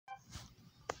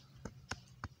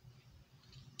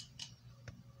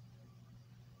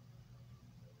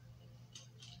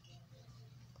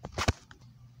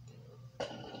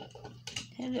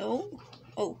Hello?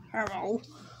 Oh, hello.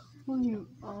 Who are you?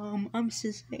 I'm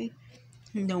Sissy.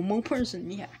 Normal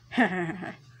person, yeah.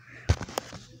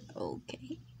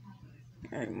 Okay.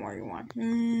 Alright, what do you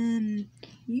want?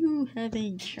 You have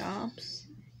any jobs?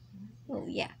 Oh,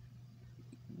 yeah.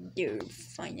 They're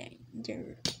fine.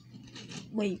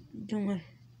 Wait, don't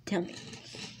tell me.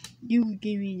 You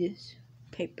give me this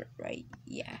paper, right?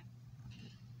 Yeah.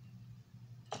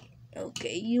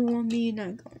 Okay, you want me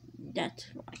not going? That's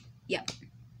fine. Yep.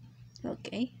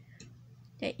 Okay.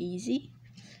 That easy.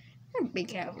 Be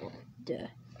careful. The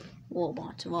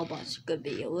robots could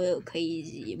be a little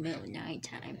crazy about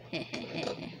nighttime.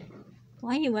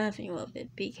 Why are you laughing a little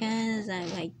bit? Because I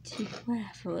like to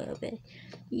laugh a little bit.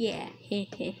 Yeah.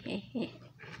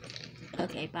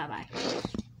 Okay, bye-bye.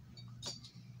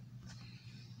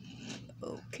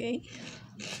 Okay.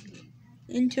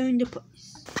 Entering the place.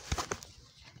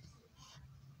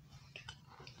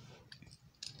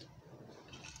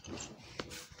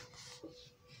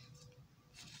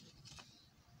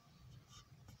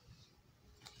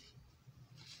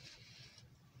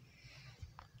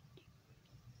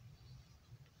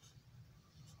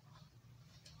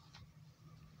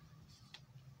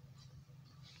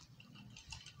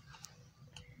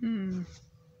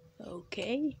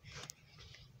 Okay.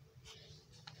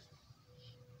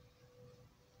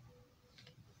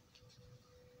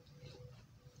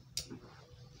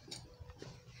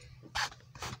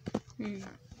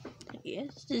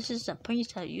 Yes, this is the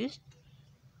place I use.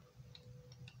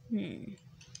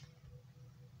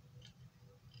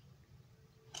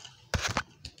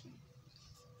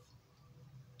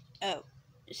 Oh,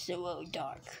 it's a little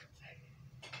dark.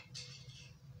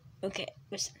 Okay,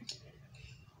 listen.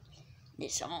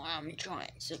 This is all I'm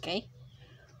trying, okay?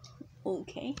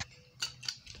 Okay.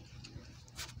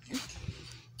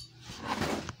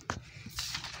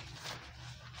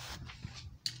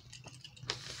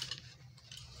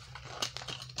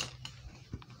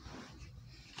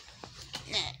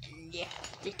 Yeah,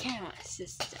 the camera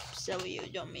system, so you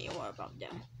don't need to worry about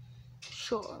them.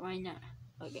 Sure, why not?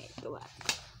 Okay, go up.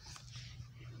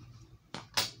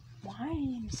 Why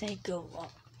didn't you say go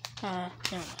up?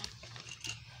 Never mind.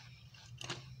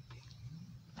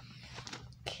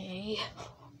 Okay.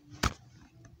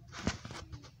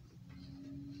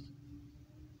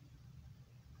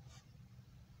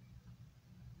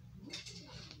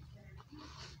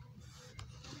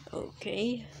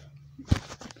 Okay.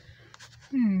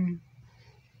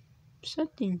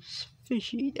 Something's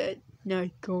fishy that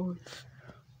night going.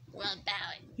 What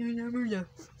about it? You remember the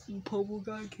purple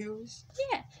guy kills?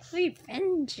 Yeah,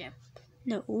 revenge him.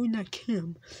 No, not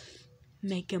him.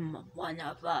 Make him one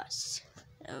of us.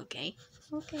 Okay.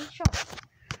 Okay, sure.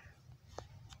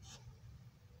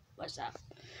 What's up?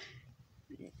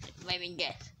 Let me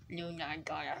guess. You're not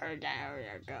gonna hurt that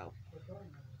area go.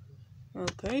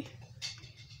 Okay.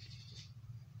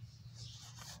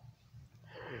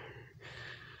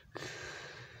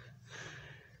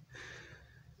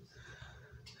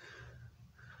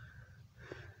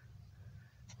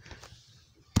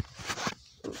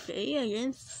 Okay, I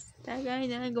guess that guy's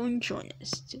not going to join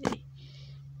us today.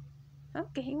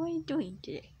 Okay, what are you doing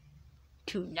today?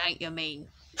 Tonight, you mean?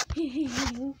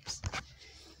 Oops.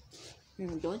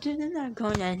 Go to the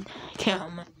Narcon and kill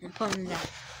him and put him down.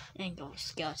 And go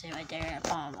skeleton right there in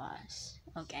front of us.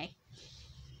 Okay?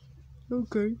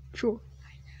 Okay, sure.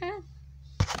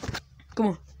 Come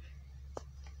on.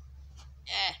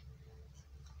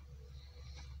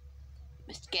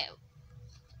 Let's go.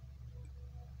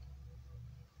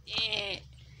 Yeah.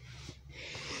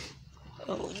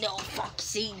 Oh no, fuck,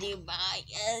 see nearby.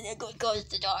 They're going to close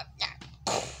the door.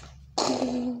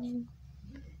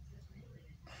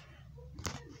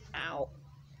 Ow.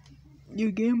 You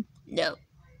again? No.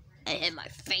 I hit my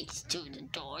face to the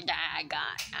door that I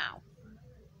got. Ow.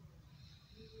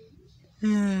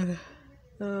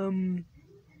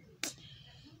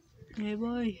 Hey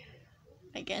boy.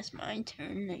 I guess my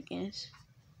turn, I guess.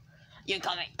 You're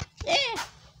coming. Yeah.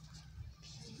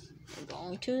 I'm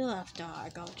going to the left or I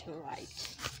go to the right.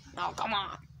 Oh, come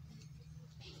on.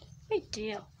 Big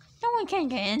deal. No one can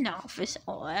get in the office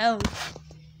or else.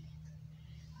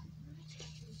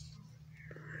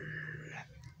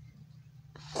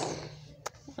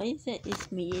 What is it? It's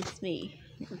me.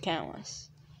 Countless.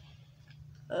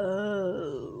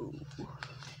 Oh.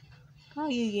 How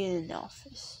you get in the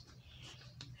office?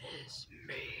 It's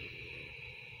me.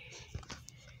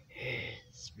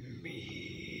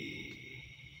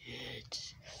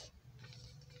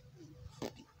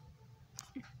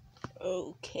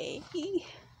 Okay.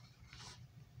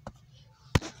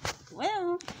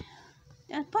 Well,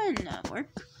 that button not work.